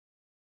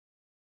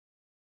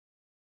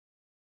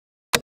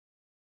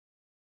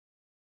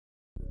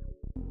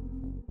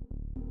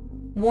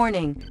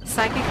Warning,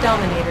 Psychic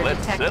Dominator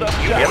detected.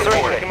 Yes,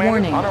 sir.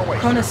 Warning, On our way,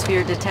 sir.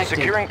 Chronosphere detected.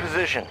 Securing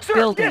position. Sir,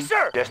 Building. yes,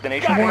 sir.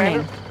 Destination. Warning,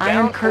 Commander. Iron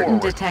Bound Curtain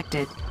forward.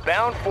 detected.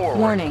 Bound forward.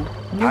 Warning,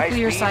 Nuclear High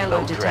speed, Silo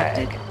low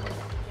detected. drag.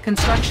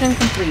 Construction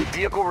complete.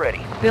 Vehicle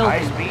ready. Building.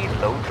 High speed,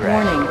 low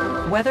drag.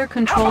 Warning, Weather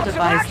Control How about some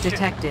Device action?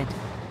 detected.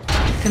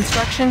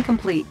 Construction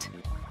complete.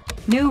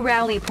 New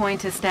rally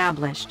point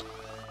established.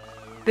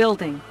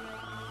 Building.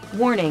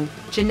 Warning,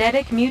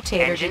 Genetic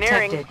Mutator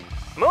Engineering. detected.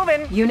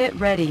 Moving. Unit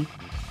ready.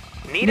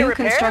 Need a New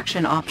repair?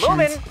 construction options.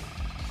 Moving.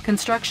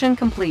 Construction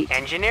complete.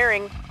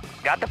 Engineering.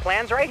 Got the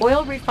plans right?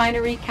 Oil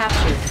refinery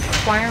captured.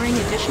 Acquiring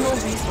additional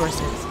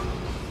resources.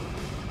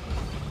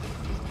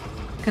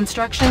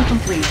 Construction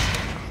complete.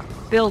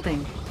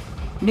 Building.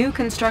 New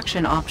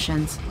construction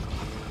options.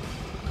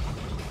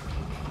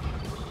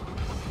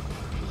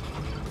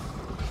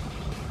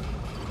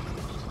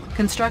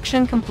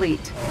 Construction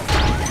complete.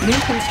 New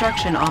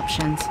construction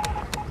options.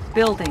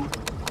 Building.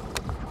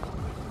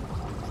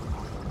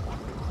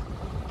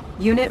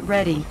 Unit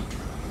ready.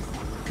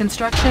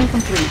 Construction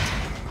complete.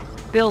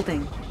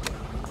 Building.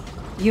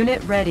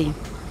 Unit ready.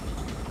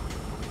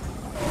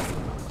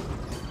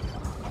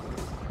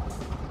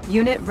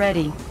 Unit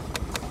ready.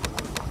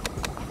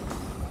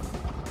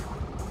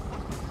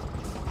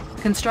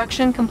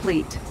 Construction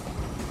complete.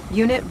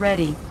 Unit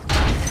ready.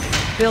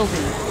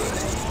 Building.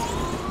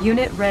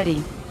 Unit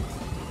ready.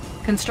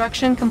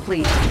 Construction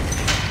complete.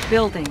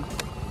 Building.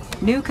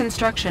 New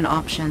construction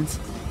options.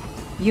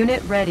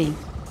 Unit ready.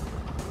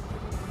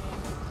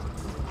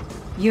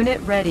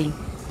 Unit ready.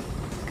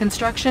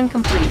 Construction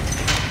complete.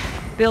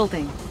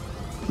 Building.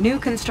 New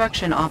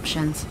construction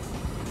options.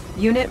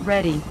 Unit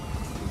ready.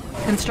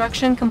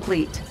 Construction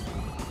complete.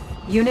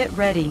 Unit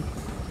ready.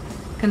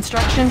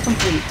 Construction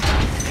complete.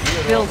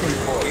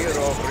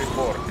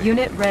 Building.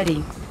 Unit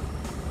ready.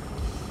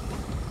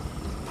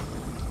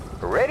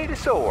 Ready to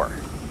soar.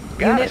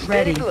 Got Unit a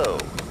steady ready. glow.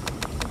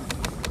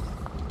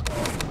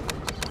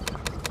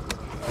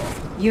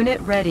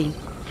 Unit ready.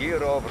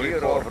 Gear of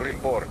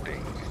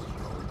reporting.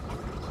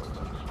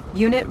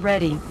 Unit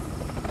ready.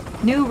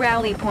 New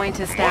rally point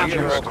established.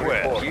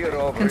 Gear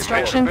of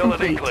Construction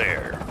Visibility complete.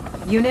 clear.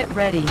 Unit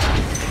ready.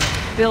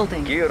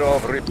 Building. Gear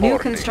of reporting. New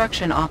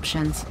construction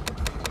options.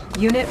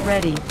 Unit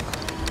ready.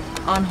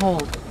 On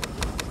hold.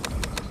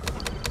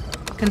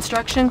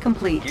 Construction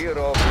complete. Gear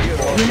of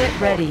Unit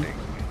ready.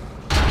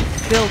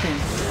 Building.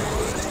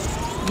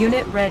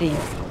 Unit ready.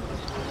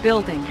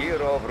 Building. Gear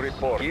of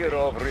reporting. Gear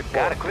of Got a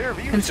reporting. clear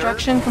view,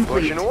 Construction sir.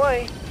 complete. Pushing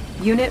away.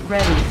 Unit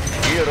ready.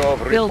 Gear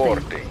of Building.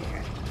 reporting.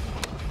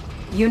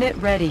 Unit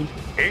ready.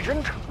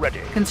 Agent ready.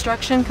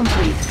 Construction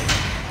complete.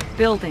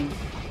 Building.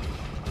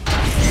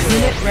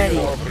 Unit ready.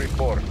 Gear of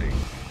reporting.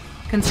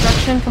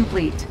 Construction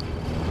complete.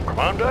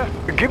 Commander,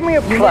 give me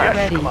a Unit flash,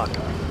 ready.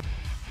 Commander.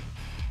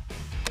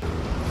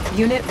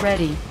 Unit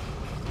ready.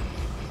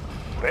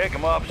 Pick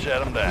him up,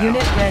 set him down.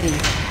 Unit ready.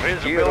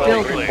 Gear of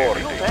Building.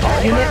 reporting.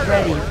 Unit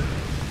ready.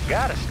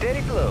 Got a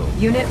steady glow.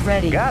 Unit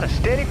ready. Got a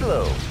steady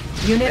glow.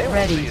 Unit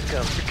ready.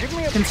 Give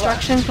me a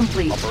Construction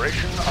complete.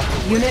 Operation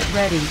underway. Unit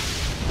ready.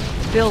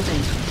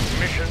 Building.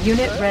 Mission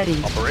Unit set.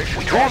 ready.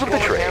 Operation tools of the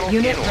trade.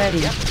 Unit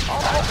ready.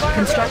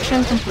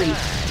 Construction complete.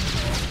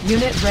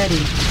 Unit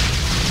ready.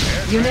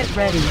 Unit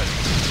ready.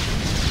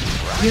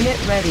 Unit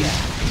ready.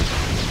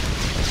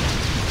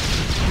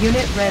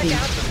 Unit ready.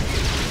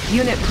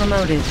 Unit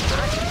promoted.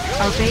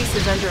 Our base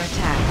is under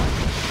attack.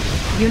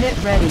 Unit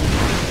ready.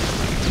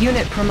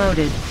 Unit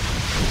promoted.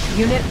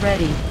 Unit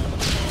ready.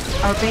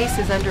 Our base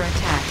is under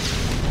attack.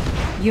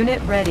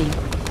 Unit ready.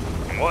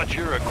 What's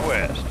your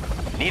request?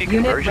 Need a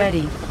Unit conversion?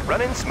 ready.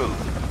 Running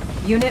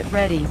smooth. Unit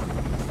ready.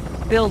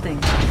 Building.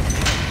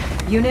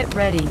 Unit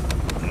ready.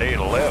 Need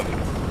a lift.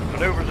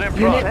 Maneuvers in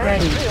Unit front.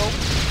 ready. Field.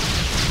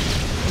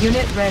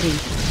 Unit ready.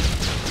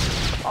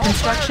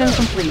 Construction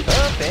complete.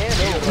 Up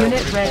and over.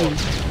 Unit ready.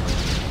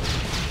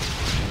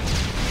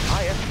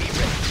 ISP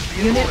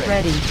ready. Unit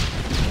ready.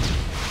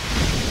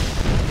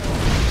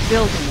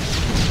 Building.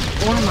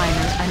 Ore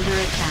miner under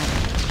attack.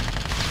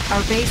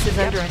 Our base is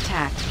under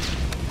attack.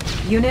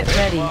 Unit Pick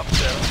 'em ready. up,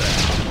 set 'em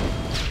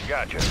down.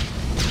 Gotcha.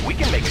 We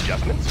can make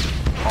adjustments.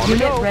 On the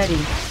Unit go. ready.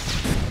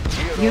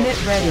 Unit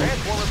ready.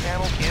 Transformer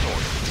panels in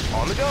order.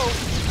 On the go.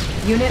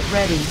 Unit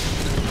ready.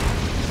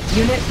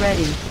 Unit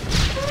ready.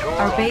 Tour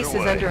Our on base the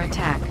is way. under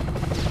attack.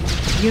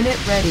 Unit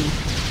ready.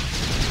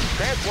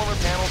 Transformer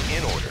panels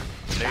in order.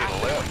 Need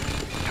a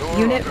lift. Tour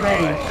Unit on the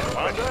ready. way.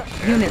 Commander,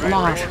 Unit and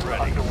lost.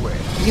 railroad underway.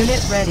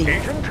 Unit ready.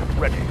 Agent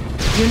ready.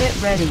 Unit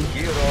ready.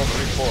 Gear of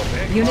reporting.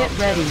 Pick 'em Unit up, set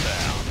ready. 'em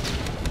down.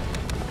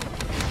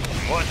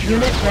 What's your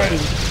Unit ready.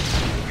 request?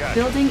 Gotcha.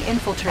 Building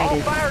infiltrated.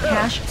 All fired up.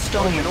 Cache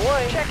stolen. Pushing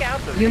away. Check out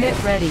the Unit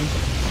ready.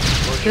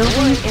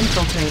 Building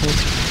infiltrated.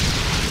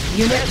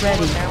 Unit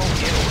ready. panels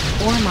in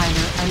order. Ore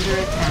miner under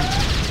attack.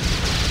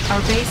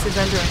 Our base is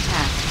under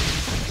attack.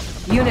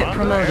 Unit Commander,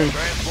 promoted. air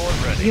transport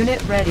ready.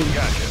 Unit ready.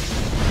 Gotcha.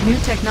 New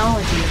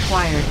technology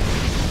acquired.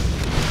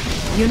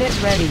 Unit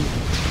ready.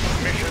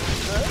 Mission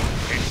set.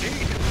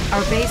 Indeed.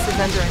 Our base is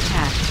under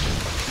attack.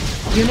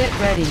 Unit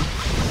ready.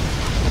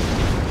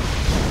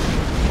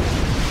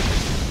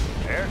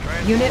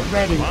 Unit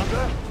ready.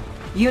 Commander?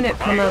 Unit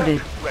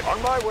promoted.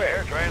 On my way.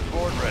 Air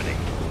transport ready.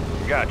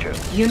 Gotcha.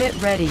 Unit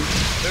ready.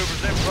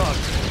 Maneuvers in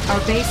progress. Our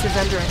base is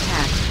under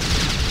attack.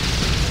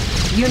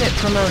 Unit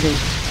promoted.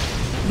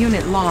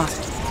 Unit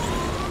lost.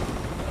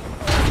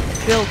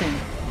 Building.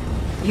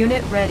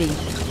 Unit ready.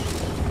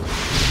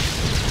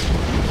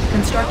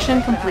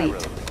 Construction complete.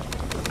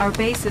 Our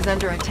base is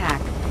under attack.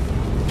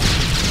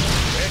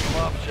 Pick them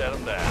up, set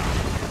them down.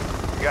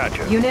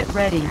 Gotcha. Unit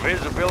ready.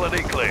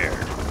 Visibility clear.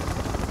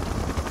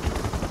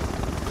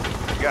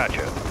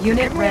 Gotcha.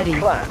 Unit Give me a ready.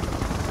 plan.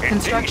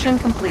 Construction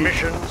complete.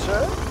 Mission,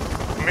 sir?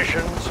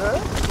 Mission, sir?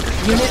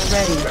 Unit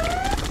ready.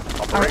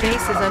 Our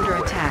base is under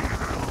attack.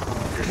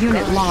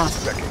 Unit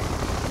lost.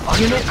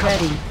 Unit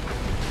ready.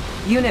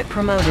 Unit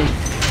promoted.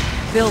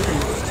 Building.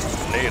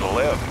 Need a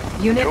lift.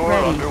 Unit Tour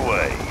ready.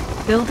 underway.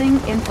 Building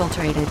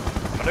infiltrated.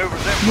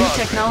 Maneuvers in New progress.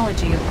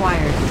 technology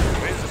acquired.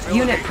 Visibility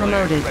Unit clear.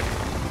 promoted.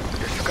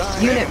 Sky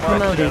Unit and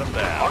promoted. Set 'em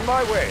down. On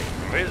my way.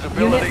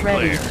 Visibility Unit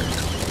ready. clear.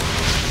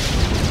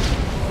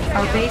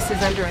 Our base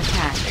is under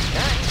attack.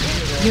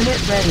 Unit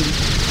ready.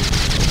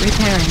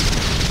 Repairing.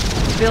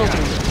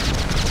 Building.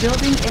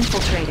 Building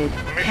infiltrated.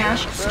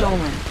 Cache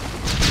stolen.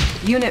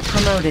 Unit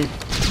promoted.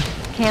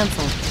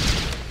 Cancelled.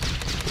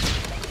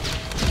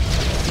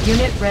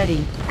 Unit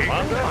ready.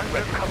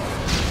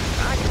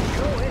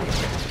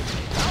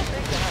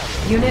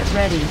 Unit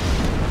ready.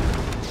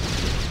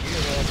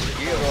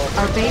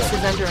 Our base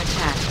is under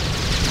attack.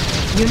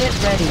 Unit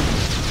ready.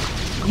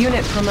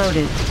 Unit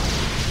promoted.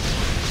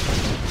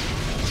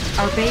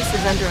 Our base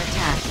is under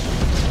attack.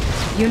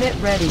 Unit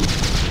ready.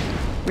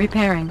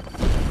 Repairing.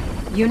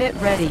 Unit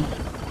ready.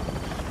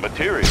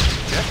 Material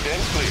checked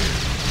and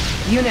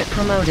cleared. Unit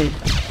promoted.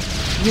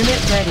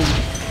 Unit ready.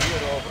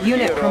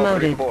 Unit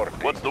promoted.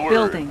 What's the word?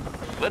 Building.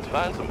 Let's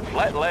find some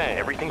flat land.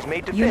 Everything's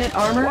made to Unit fit.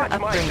 armor Watch my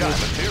shot. upgraded.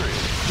 Material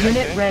checked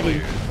Unit and ready.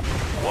 cleared.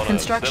 Wanna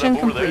Construction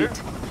set up over there?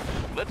 complete.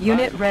 Let's Unit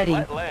find some ready.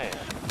 flat land.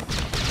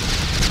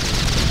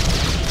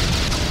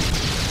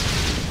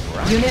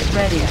 Unit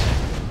ready.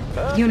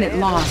 Unit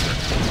lost.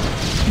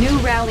 New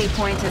rally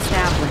point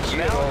established.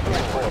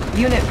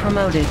 Unit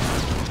promoted.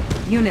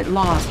 Unit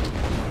lost.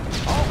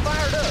 All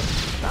fired up.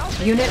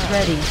 Unit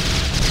ready.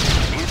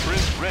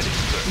 Blueprints ready,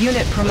 sir.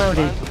 Unit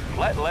promoted. Let's find some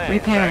flat land.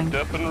 Repairing.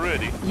 Packed up and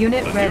ready.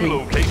 Unit The ready. New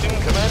location,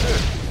 Commander.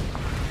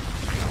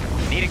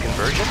 Need a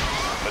conversion?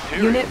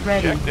 Material Unit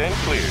ready. checked and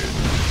cleared.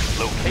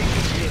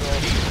 Location is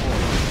key.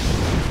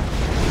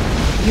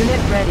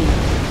 Unit ready.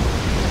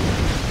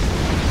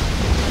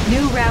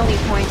 New rally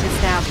point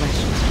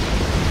established.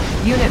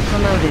 Unit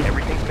promoted.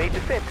 Everything's made to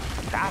fit.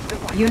 Fast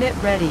and light. Unit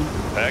ready.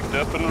 Packed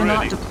up and Cannot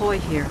ready. deploy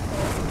here.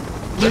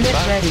 Let's Unit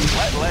find ready. some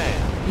flat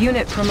land.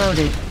 Unit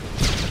promoted.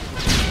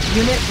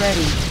 Unit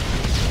ready.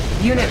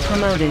 Unit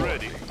promoted.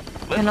 Ready.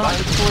 Let's Cannot find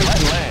some deploy flat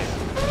here. land.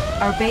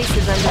 Our base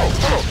is under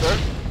attack.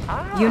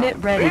 Unit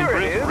ready.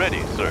 Blueprints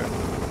ready, sir.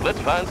 Let's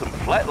find some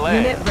flat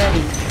land. Unit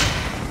ready.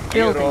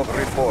 Gear Building. of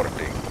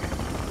reporting.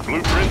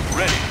 Blueprints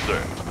ready,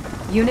 sir.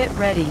 Unit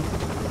ready.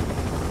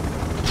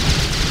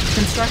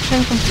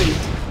 Construction complete.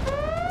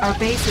 Our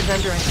base is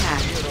under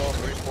attack. Gear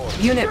of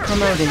reporting. Unit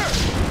promoted. Let's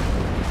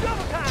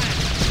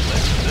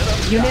set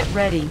up Unit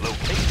ready.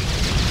 location.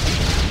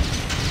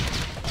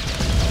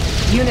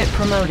 Unit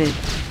promoted.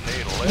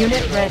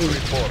 Unit ready.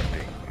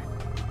 Reporting.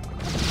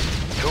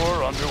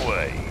 Tour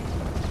underway.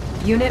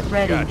 Unit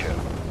ready. Gotcha.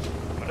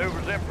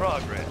 Maneuvers in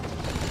progress.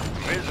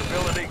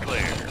 Visibility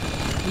clear.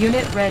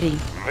 Unit ready.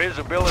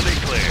 Visibility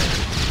clear.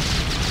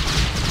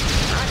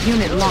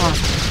 Unit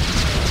lost.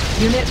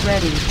 Unit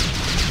ready.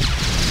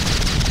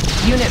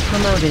 Unit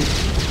promoted.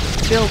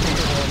 Building.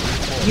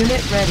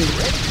 Unit ready.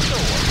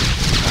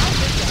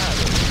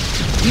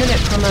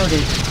 Unit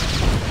promoted.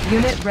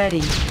 Unit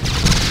ready.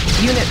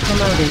 Unit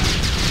promoted.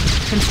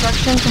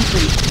 Construction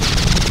complete.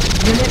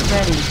 Unit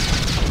ready.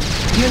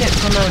 Unit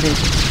promoted.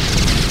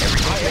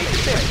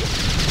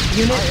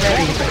 Unit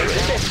ready.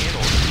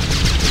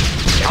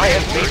 I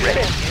am made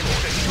ready.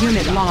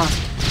 Unit lost.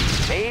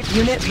 Made for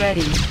Unit speed.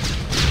 ready.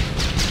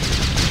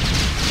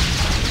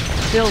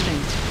 Building.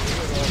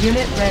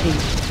 Unit ready.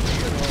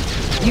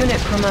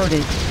 Unit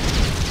promoted.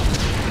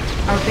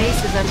 Our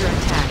base is under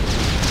attack.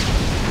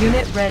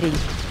 Unit ready.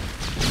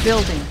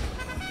 Building.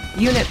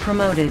 Unit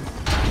promoted.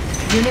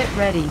 Unit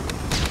ready.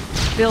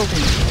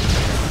 Building.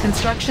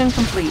 Construction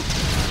complete.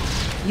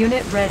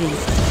 Unit ready.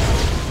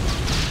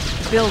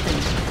 Building.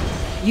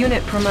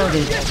 Unit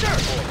promoted.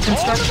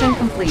 Construction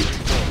complete.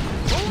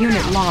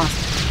 Unit lost.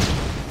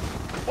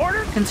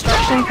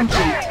 Construction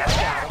complete.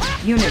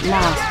 Unit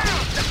lost.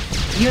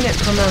 Unit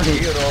promoted.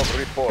 Gear of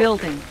reporting.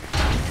 Building.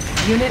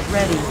 Unit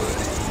ready.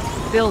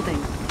 Building.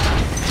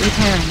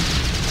 Repairing.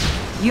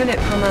 Unit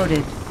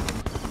promoted.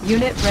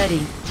 Unit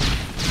ready.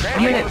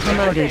 Unit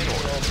promoted.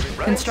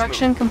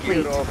 Construction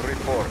complete. Gear of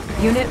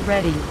reporting. Unit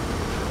ready.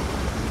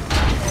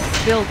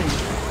 Building.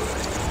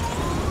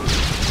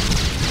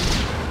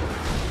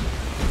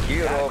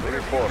 Gear of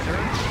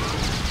reporting.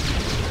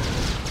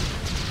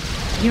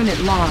 Unit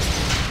lost.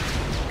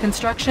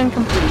 Construction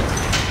complete.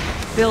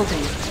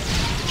 Building.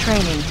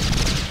 Training.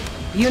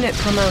 Unit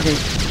promoted.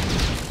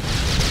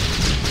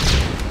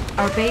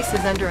 Our base is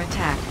under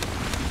attack.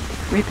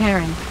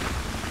 Repairing.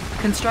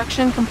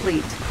 Construction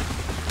complete.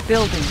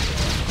 Building.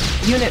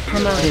 Unit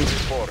promoted.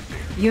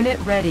 Unit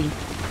ready.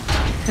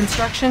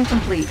 Construction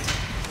complete.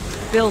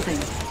 Building.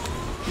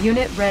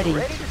 Unit ready.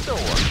 Ready to soar.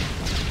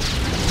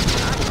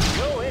 I can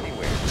go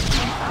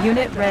anywhere.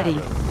 Unit ready.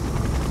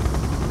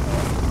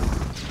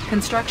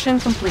 Construction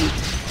complete.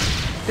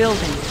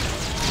 Building.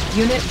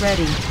 Unit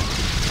ready.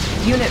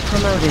 Unit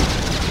promoted.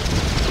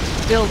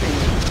 Building.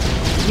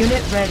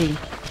 Unit ready.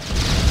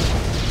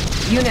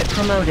 Unit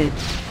promoted.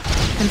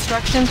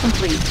 Construction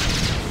complete.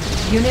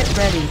 Unit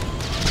ready.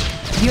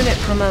 Unit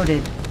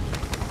promoted.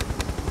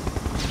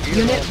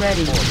 Unit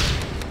ready.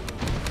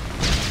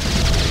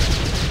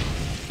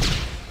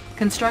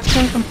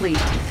 Construction complete.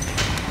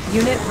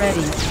 Unit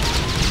ready.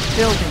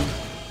 Building.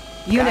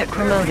 Unit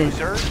promoted.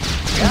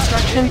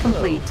 Construction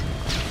complete.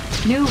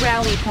 New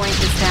rally point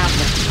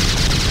established.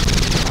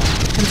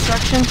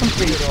 Construction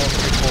complete.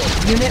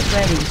 Unit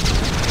ready.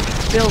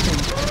 Building.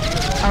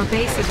 Our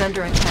base is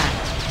under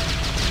attack.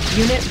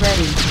 Unit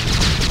ready.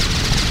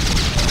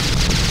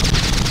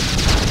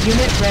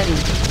 Unit ready.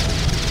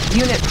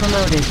 Unit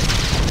promoted.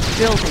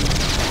 Building.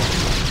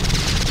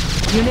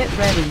 Unit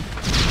ready.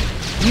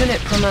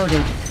 Unit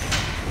promoted.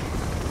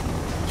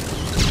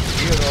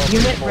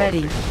 Unit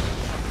ready.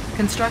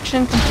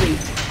 Construction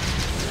complete.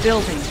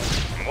 Building.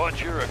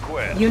 What's your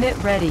request? Unit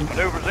ready.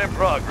 Maneuvers in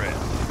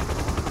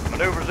progress.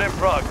 Maneuvers in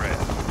progress.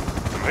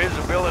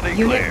 Visibility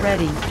Unit clear.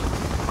 ready.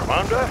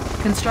 Commander?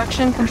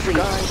 Construction complete.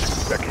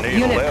 Need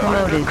Unit left.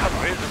 promoted.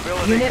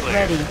 Visibility Unit clear.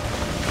 ready.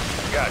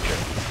 Gotcha.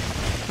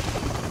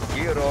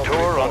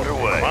 Tour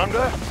underway.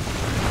 Commander?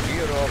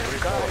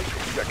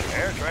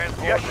 Air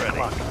transport Yes, ready.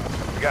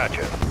 Commander.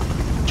 Gotcha.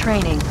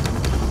 Training.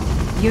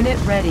 Unit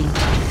ready.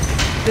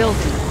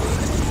 Building.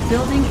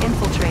 Building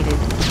infiltrated.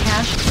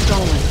 Cache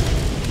stolen.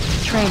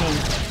 Training.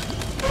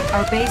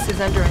 Our base is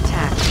under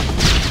attack.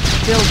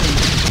 Building.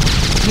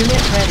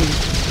 Unit ready.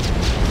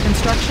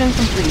 Construction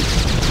complete.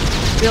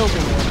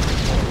 Building.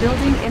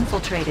 Building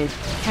infiltrated.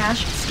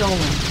 Cache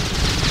stolen.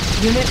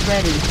 Unit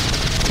ready.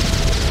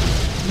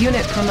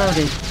 Unit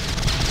promoted.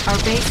 Our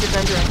base is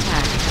under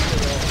attack.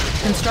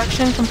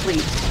 Construction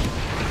complete.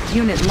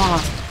 Unit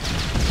lost.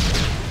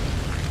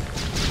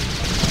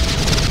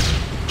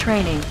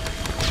 Training.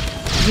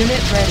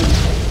 Unit ready.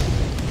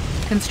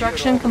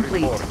 Construction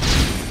complete.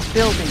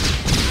 Building.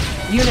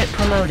 Unit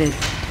promoted.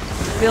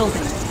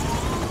 Building.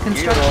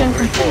 Construction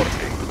complete.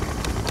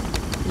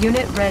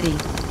 Unit ready.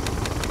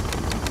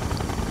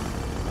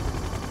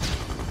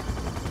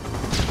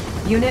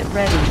 Unit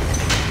ready.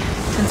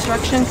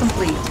 Construction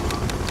complete.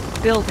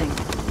 Building.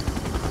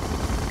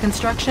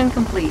 Construction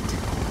complete.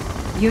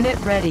 Unit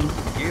ready.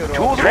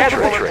 Tools and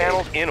Transfer solar tray.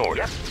 panels in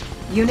order.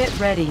 Unit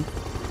ready.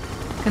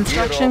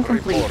 Construction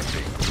complete.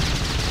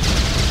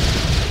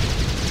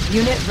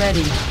 Unit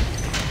ready.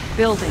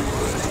 Building.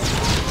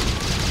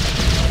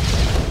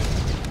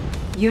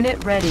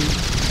 Unit ready.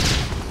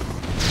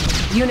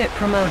 Unit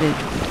promoted.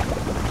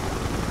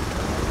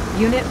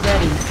 Unit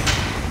ready.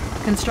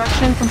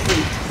 Construction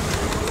complete.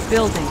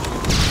 Building.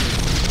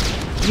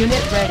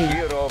 Unit ready.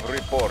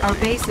 Our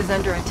base is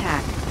under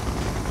attack.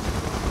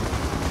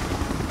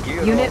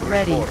 Unit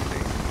ready.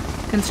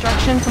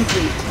 Construction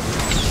complete.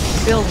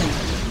 Building.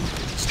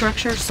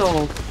 Structure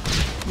sold.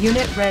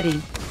 Unit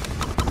ready.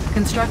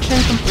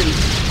 Construction complete.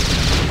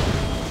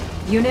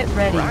 Unit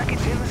ready.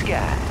 Rockets in the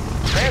sky.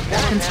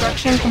 Transformer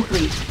Construction panels in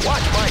order. complete.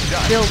 Watch my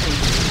dot. Building.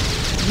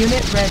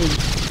 Unit ready.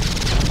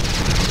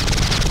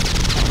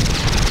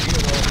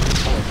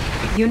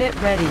 Unit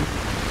ready.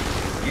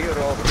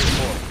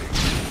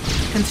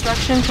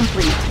 Construction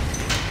complete.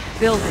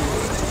 Building.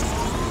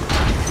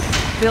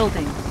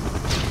 Building.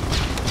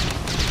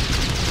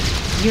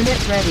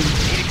 Unit ready.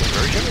 Need a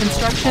conversion?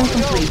 Construction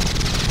complete.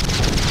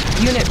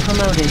 Unit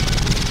promoted.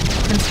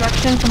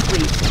 Construction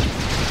complete.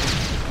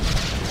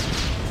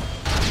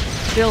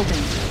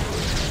 Building.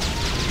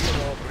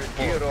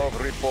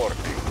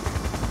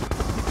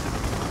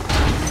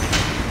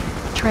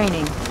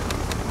 Training.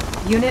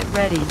 Unit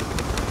ready.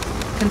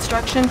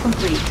 Construction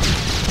complete.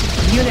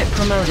 Unit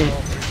promoted.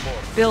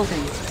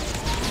 Building.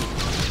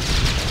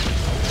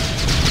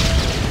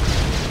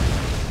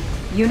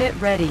 Unit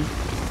ready.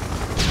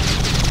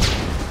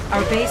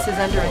 Our base is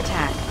under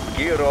attack.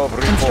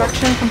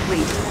 Construction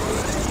complete.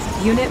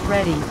 Unit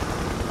ready.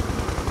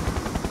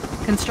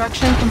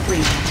 Construction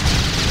complete.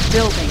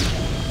 Building.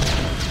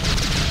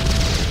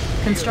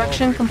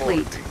 Construction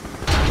complete.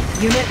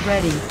 Unit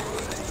ready.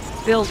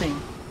 Building.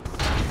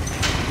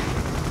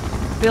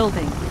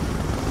 Building.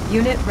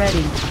 Unit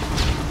ready.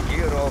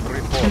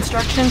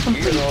 Construction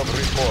complete.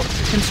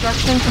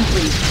 Construction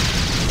complete.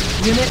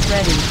 Unit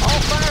ready.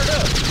 All fired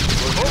up.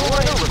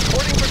 We're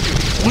reporting for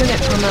duty. Unit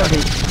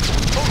promoted.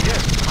 Oh,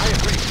 yes, I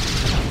agree.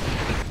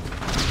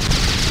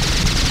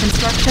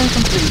 Construction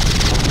complete.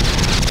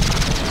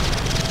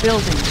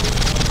 Building.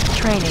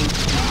 Training.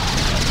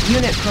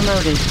 Unit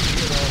promoted.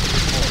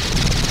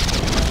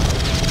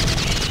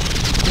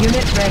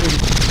 Unit ready.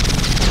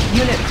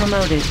 Unit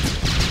promoted.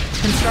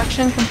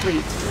 Construction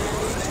complete.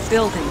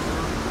 Building.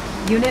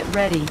 Unit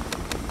ready.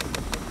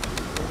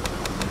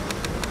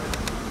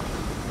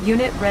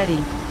 Unit ready.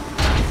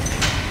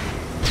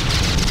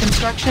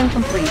 Construction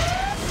complete.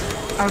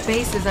 Our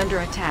base is under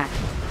attack.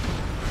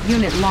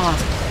 Unit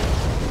lost.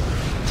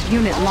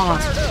 Unit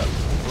lost.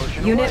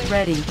 Unit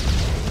ready.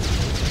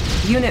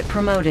 Unit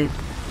promoted.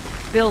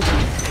 Building.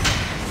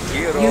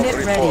 Gear Unit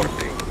of ready.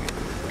 reporting.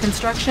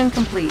 Construction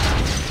complete.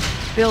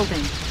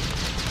 Building.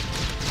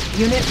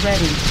 Unit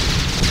ready.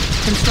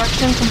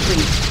 Construction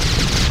complete.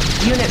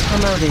 Unit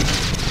promoted.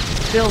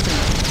 Building.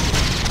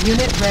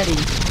 Unit ready.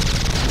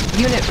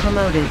 Unit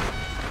promoted.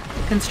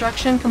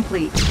 Construction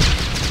complete.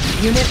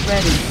 Unit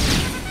ready.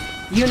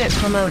 Unit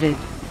promoted.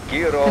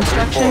 Gear of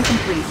Construction reporting.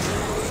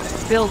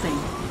 complete. Building.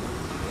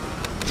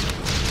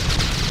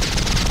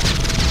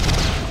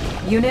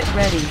 Unit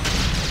ready.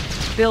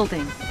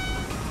 Building.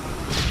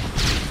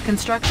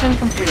 Construction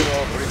complete.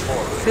 Gear of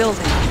reporting.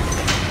 Building.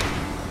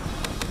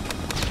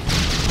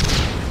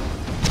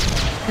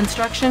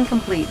 Construction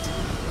complete.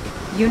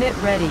 Unit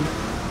ready.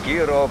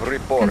 Gear of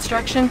reporting.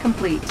 Construction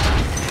complete.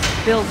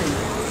 Building.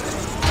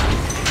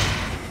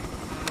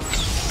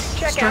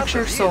 Check Structure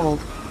out the view. sold.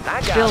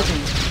 I got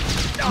Building.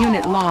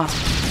 Unit lost.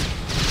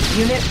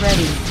 Unit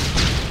ready.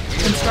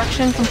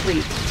 Construction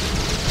complete.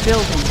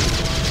 Building.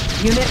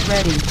 Unit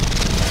ready.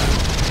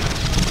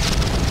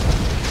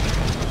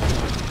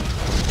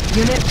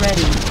 Unit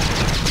ready.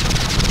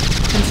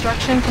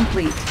 Construction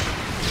complete.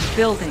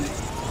 Building.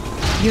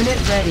 Unit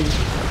ready.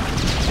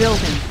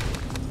 Building.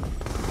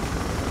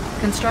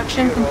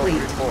 Construction Gear of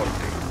complete.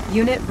 reporting.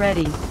 Unit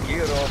ready.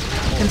 Gear of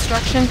reporting.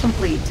 Construction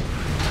complete.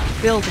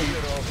 Building.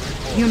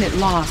 Unit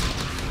lost.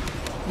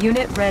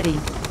 Unit ready.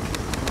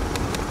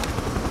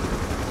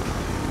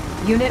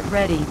 Unit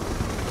ready.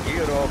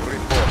 Gear of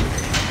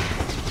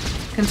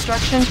reporting.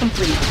 Construction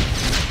complete.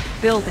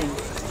 Building.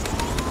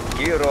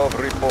 Gear of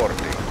reporting.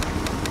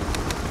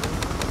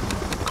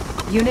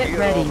 Unit Gear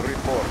ready. of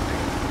reporting.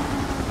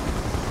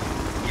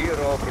 Gear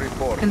of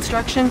reporting.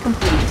 Construction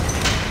complete.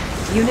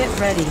 Unit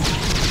ready.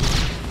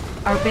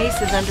 Our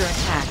base is under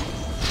attack.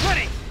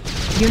 Ready.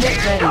 Unit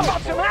ready. How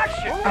about some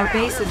action? Our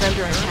base is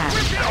under attack.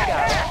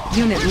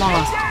 Unit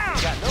lost.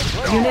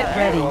 Unit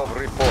ready. Gear of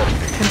reporting.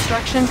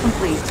 Construction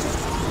complete.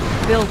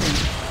 Building.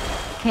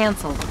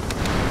 Cancel.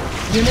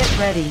 Unit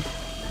ready.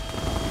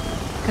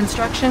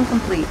 Construction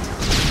complete.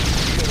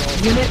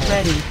 Unit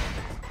ready.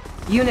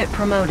 Unit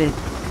promoted.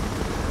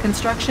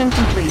 Construction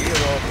complete. Gear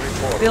of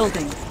reporting.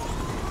 Building.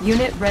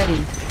 Unit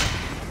ready.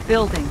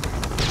 Building.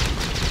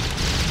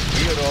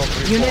 Gear of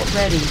reporting. Unit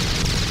ready.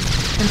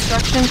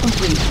 Construction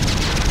complete.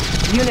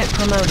 Unit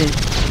promoted.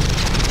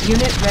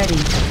 Unit ready.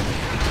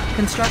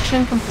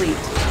 Construction complete.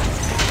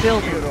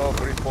 Building. Gear of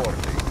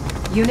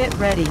reporting. Unit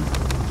ready.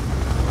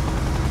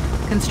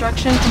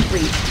 Construction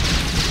complete.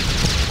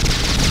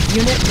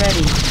 Unit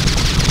ready.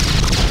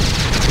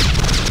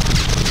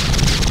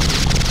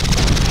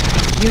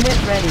 Unit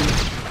ready.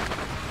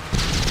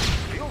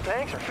 Fuel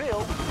tanks are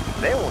filled.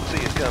 They won't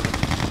see us coming.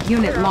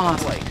 Unit Clear out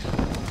the lost. place.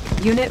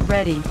 Unit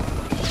ready.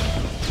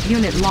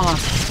 Unit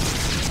lost.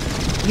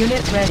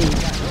 Unit ready.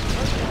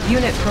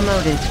 Unit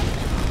promoted.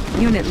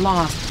 Unit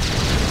lost.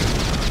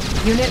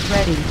 Unit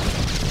ready.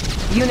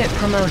 Unit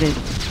promoted.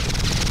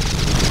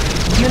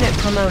 Unit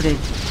promoted.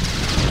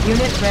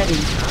 Unit ready.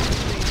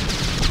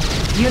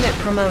 Unit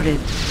promoted.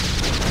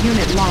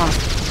 Unit lost.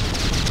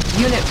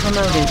 Unit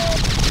promoted.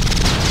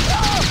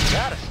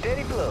 Got a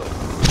steady blow.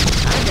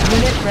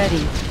 Unit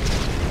ready.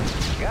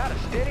 Got a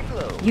steady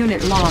blow.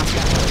 Unit lost.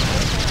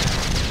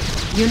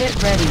 Unit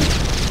ready.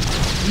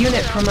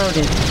 Unit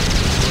promoted.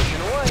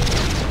 Pushing away.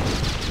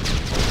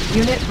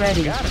 Unit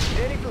ready. Got a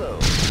steady blow.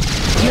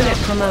 Unit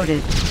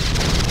promoted.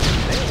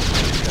 They won't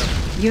see us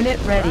coming. Unit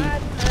ready.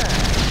 Right now.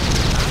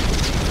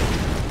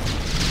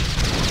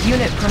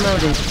 Unit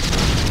promoted.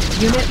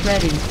 Unit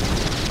ready.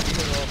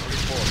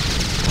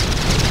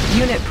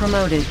 Unit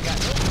promoted.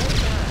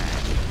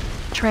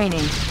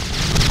 Training.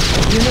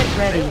 Unit They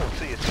ready. won't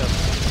see us coming.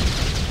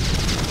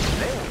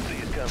 They won't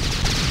see us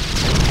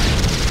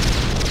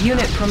coming.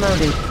 Unit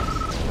promoted.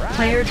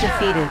 Player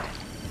defeated.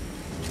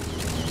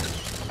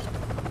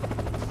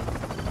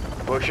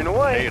 Pushing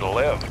away. Need a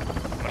left.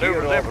 Gear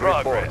Maneuvers in of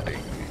progress.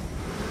 reporting.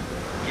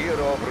 Gear of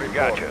reporting.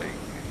 Gotcha.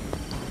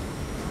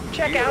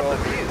 Check Gear out the of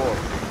view.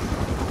 reporting.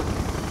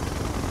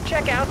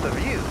 Check out the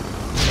view.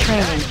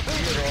 Training.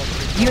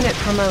 Unit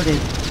promoted.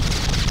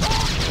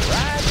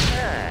 Right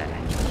now.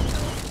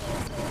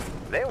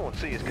 They won't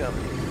see us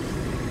coming.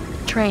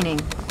 Training.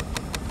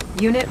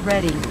 Unit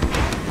ready.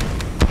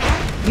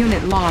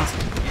 Unit lost.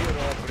 Gear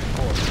of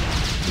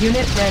reporting.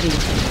 Unit ready.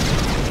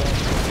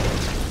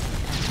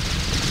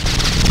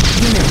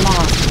 Unit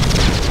lost.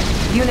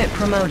 Unit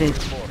promoted.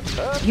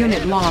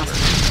 Unit lost.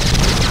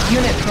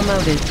 Unit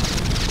promoted.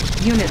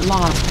 Unit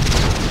lost.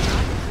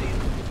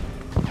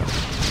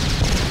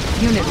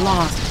 Unit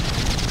lost.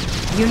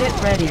 Unit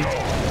ready.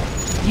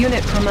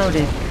 Unit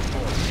promoted.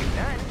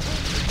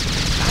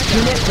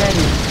 Unit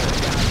ready.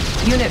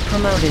 Unit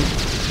promoted.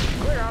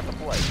 Clear out the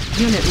place.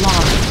 Unit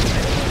lost.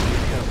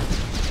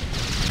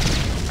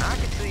 I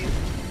can see it.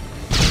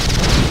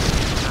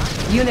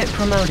 Unit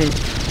promoted.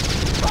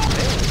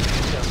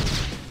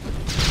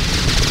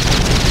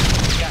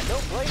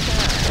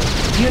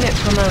 Unit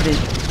promoted.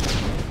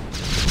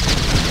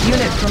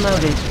 Unit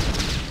promoted.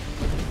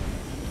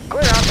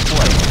 Clear out the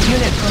place.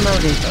 Unit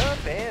promoted.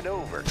 Up and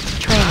over.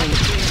 Training.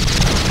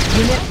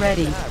 Unit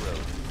ready.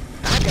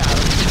 I got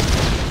him.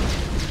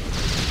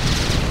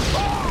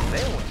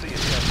 They won't see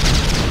us coming.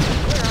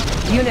 Clear out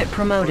the Unit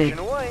promoted.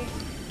 pushing away.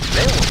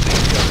 They won't see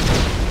us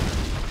coming.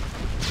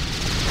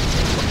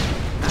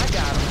 I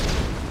got him.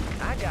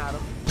 I got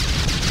him.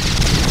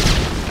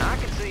 I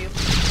can see him.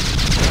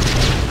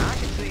 I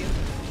can see him.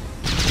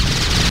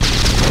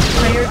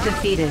 Player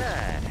defeated.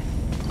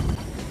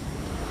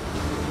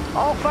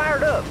 All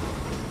fired up.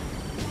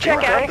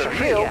 Check out the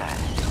view.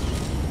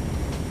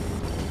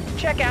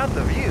 Check out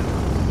the view.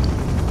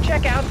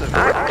 Check out the view.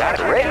 I've got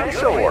it ready to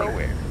soar.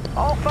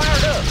 All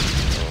fired up.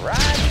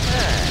 Right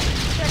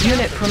behind.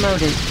 Unit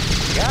promoted.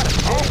 Got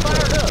it. All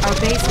fired up. Our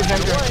base is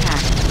under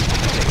attack.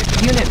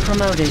 Unit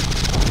promoted.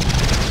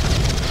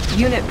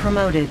 Unit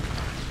promoted.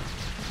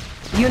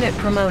 Unit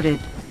promoted.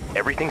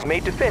 Everything's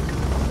made to fit.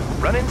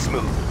 Running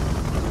smooth.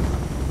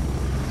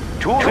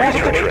 Tools are made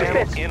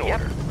to fit. In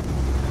order.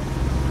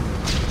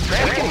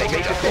 Everything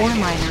made to fit. Ore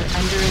miner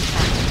under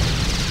attack.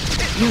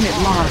 Unit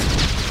lost.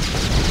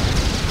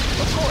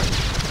 Of course.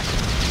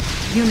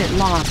 Unit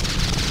lost.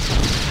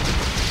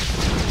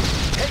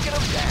 Taking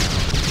them down.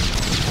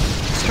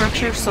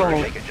 Structure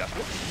sold. Make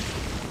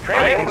adjustments.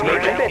 Everything's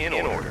made to fit. In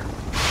order.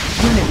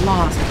 Unit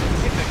lost.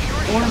 It's a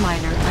sure Ore shot.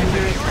 miner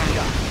under It's a sure attack.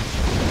 shot.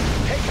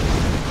 Take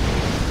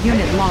it.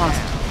 Unit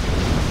lost.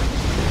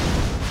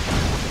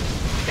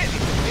 It's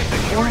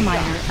a sure Ore shot.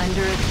 miner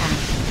under attack.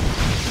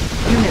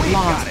 Unit We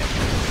lost. got it.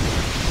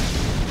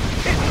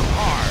 Hitting them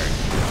hard.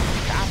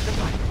 Got them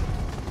right.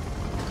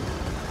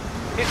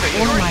 It's a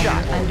Ore sure miner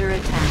shot. under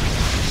attack.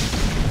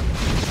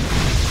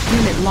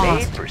 Unit Made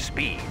lost. for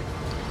speed.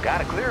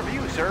 Got a clear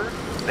view, sir.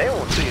 They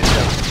won't see us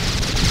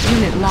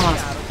coming. Unit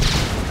lost.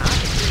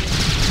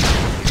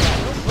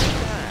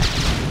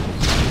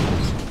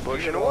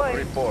 Pushing away.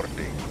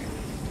 Reporting.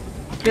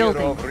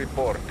 Building. Gear of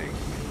reporting.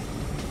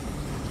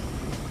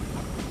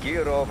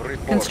 Gear of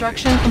reporting.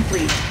 Construction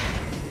complete.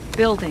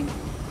 Building.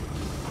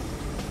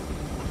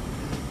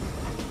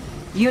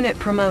 Unit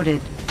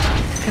promoted.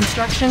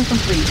 Construction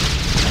complete.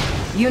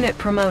 Unit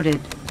promoted.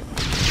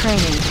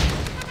 Training.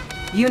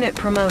 Unit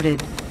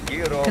promoted.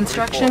 Gear of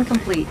Construction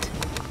reporting. complete.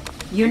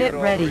 Unit Gear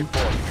of ready.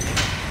 reporting.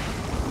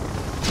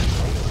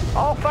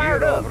 All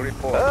fired Gear up. of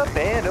reporting. Up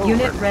and over.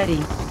 Unit ready.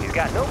 He's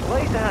got no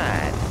place to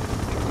hide.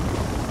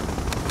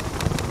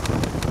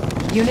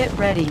 Unit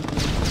ready.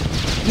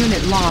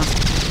 Unit lost.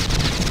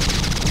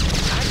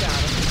 I got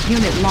him.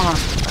 Unit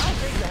lost. I'll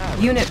take the high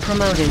road. Unit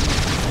promoted.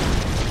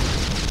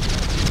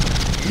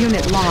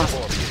 Unit lost.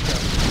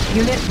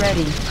 Unit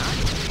ready.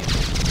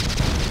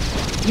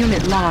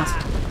 Unit lost.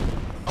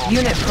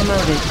 Unit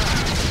promoted.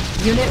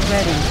 Unit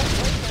ready.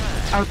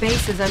 Our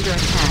base is under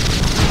attack.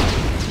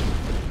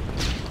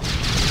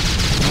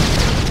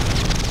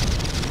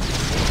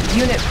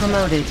 Unit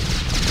promoted.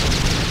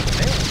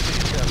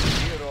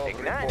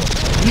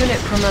 Ignite. Unit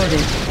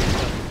promoted.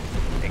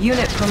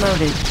 Unit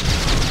promoted.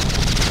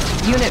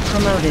 Unit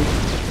promoted.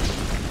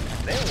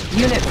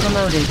 Unit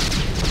promoted.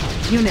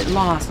 Unit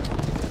lost.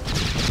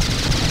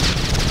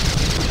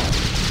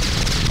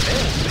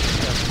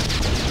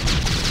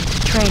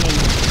 Training.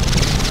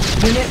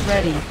 Unit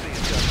ready.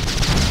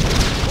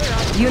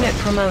 Unit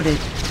promoted.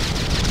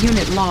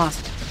 Unit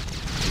lost.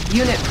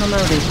 Unit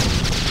promoted.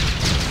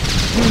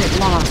 Unit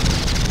lost.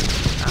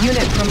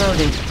 Unit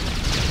promoted.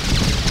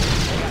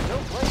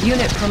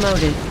 Unit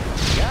promoted.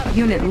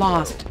 Unit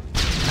lost.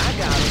 I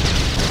got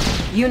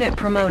him. Unit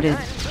promoted.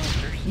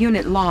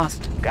 Unit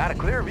lost. Got a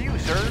clear view,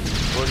 sir.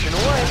 Pushing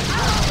away.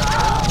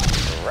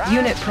 Right.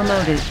 Unit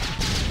promoted.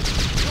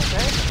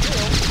 Tank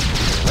still.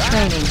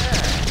 Training.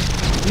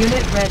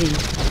 Unit ready.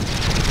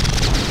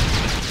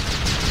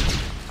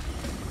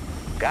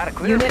 Got a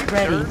clear Unit view,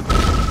 ready.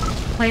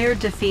 sir. Player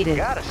defeated.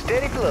 Got a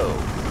steady flow.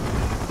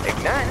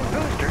 Igniting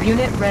boosters.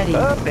 Unit ready.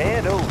 Up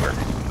and over.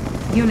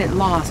 Unit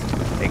lost.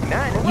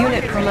 Igniting.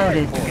 Unit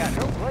promoted. Got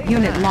no place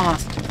Unit to hide.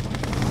 lost.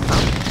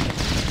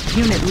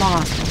 Unit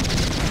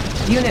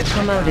lost. Unit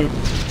promoted.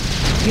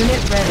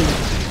 Unit ready.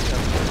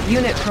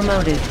 Unit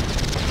promoted.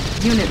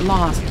 Unit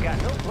lost.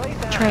 Got no place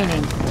to hide.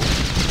 Training.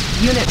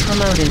 Unit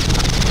promoted.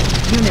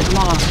 Unit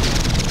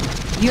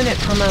lost. Unit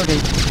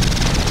promoted.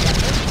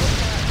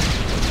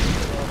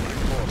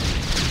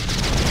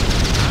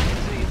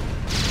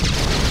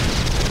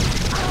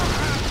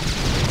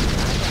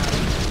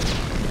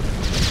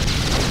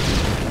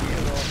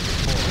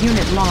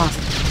 Unit lost.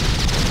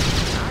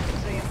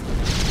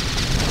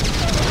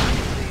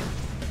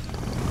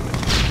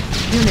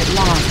 Unit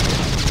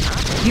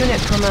lost.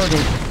 Unit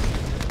promoted.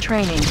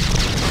 Training.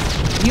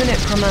 Unit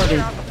promoted.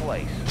 Out the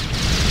place.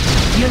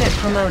 Unit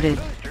promoted.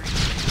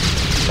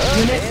 Up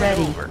Unit and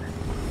ready. over.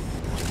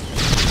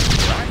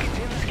 Rockets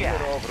in the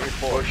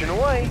sky. Pushing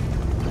away.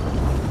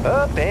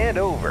 Up and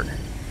over.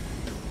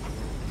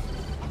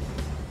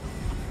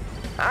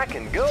 I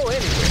can go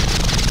anywhere.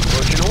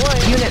 Pushing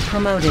away. Unit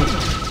promoted.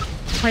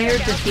 Player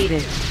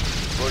defeated.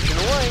 Pushing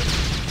away.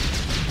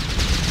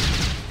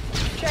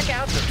 Check Check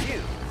out the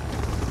view.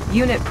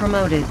 Unit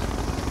promoted.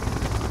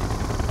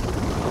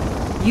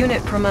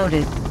 Unit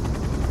promoted.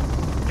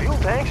 Fuel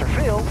tanks are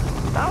filled.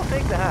 I'll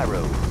take the high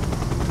road.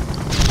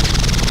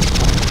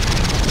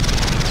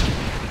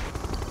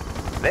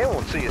 They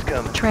won't see us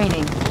coming.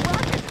 Training.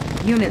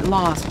 Unit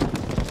lost.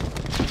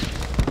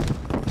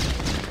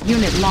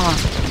 Unit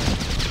lost.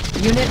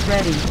 Unit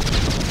ready.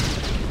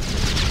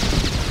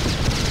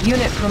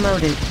 Unit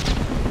promoted.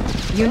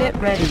 Unit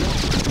ready.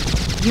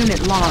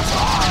 Unit lost.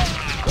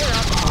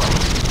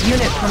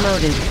 Unit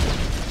promoted.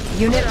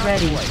 Unit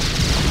ready.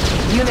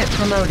 Unit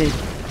promoted.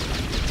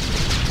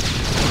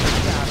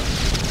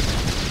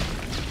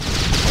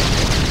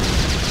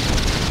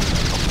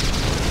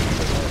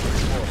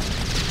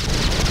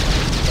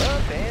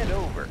 Up and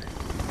over.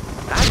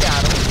 I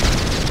got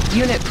him.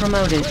 Unit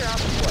promoted. Clear out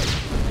the place.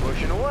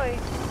 Pushing away.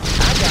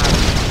 I got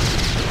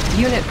him.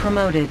 Unit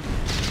promoted.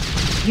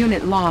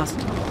 Unit lost.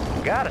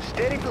 Got a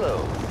steady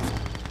flow.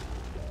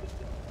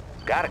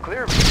 Got a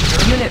clear view,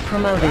 sir. Unit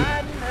promoted.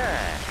 Riding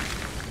high.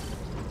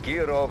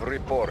 Gear of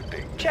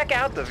reporting. Check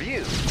out the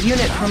view.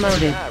 Unit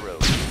promoted. High road.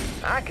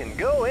 I can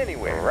go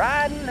anywhere.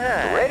 Riding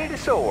high. Ready to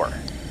soar.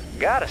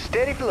 Got a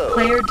steady flow.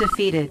 Player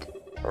defeated.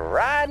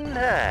 Riding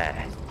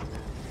high.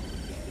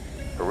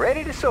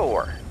 Ready to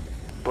soar.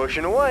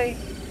 Pushing away.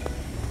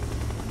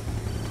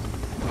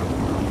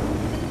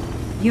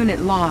 Unit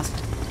lost.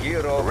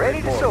 Gear of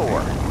Ready to reporting.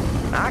 soar.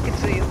 I can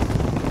see him.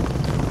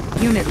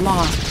 Unit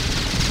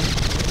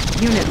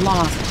lost. Unit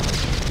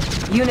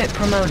lost. Unit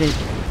promoted.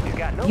 He's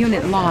got no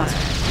Unit place. lost.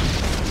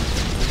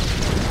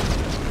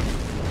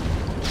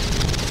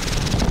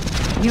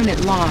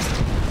 Unit lost.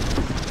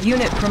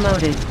 Unit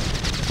promoted.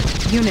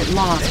 Unit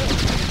lost.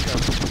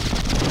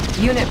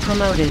 Unit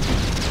promoted.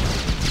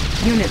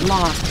 Unit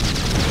lost.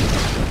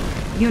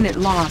 Unit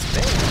lost.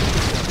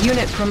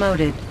 Unit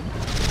promoted.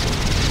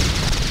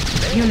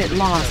 Unit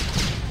lost.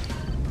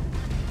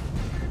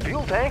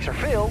 Fuel tanks are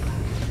filled.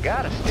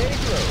 Got a steady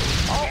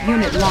flow. All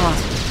Unit fired up.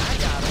 lost. I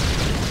got him.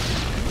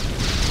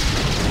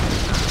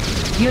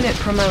 Unit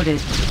promoted.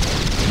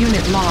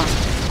 Unit lost.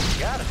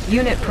 Got a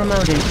Unit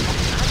promoted.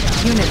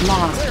 Unit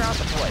lost. clear out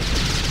the place.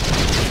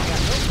 Got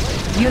no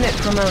place. Unit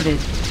promoted.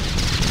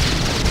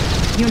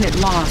 Unit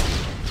lost.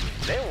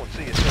 They won't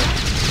see us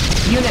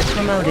coming. Unit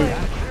promoted.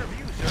 Got a clear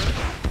view, sir.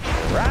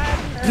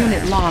 Riding high.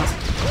 Unit lost.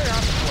 Clear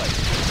out the place.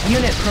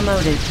 Unit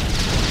promoted.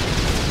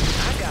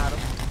 I got him.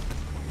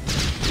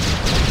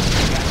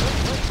 Got no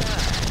place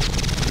high.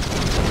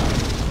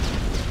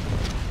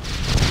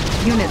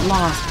 Unit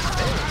lost.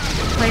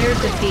 Player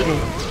defeated.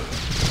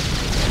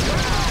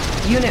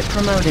 Unit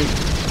promoted.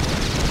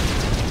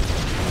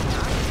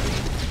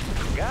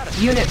 Got it.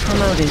 Unit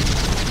promoted.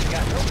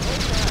 Got no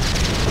place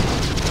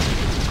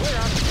high. Clear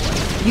out the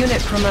place.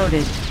 Unit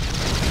promoted.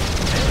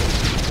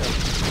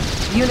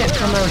 Unit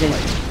promoted.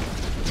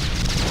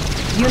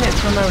 Unit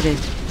promoted.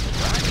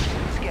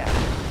 Scout.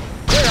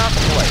 Clear out the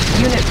place.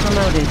 Unit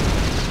promoted.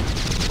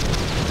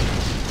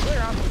 Clear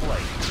out the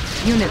place.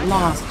 Unit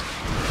lost.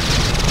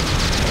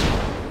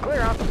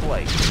 Clear out the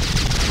place.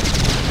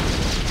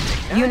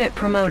 Unit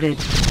promoted.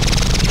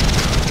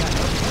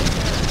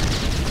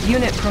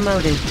 Unit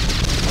promoted.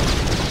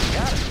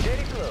 Got a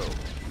steady flow.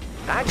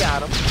 I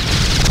got him.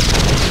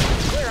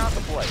 Clear out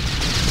the place.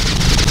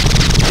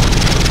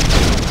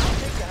 I'll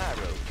take the high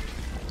road.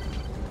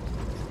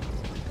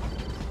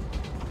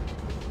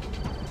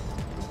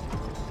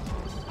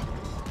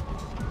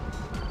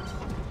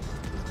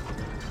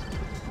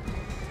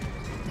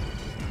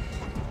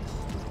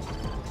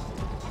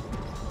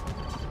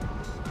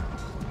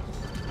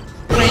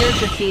 Player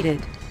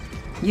defeated.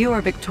 You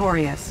are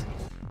victorious.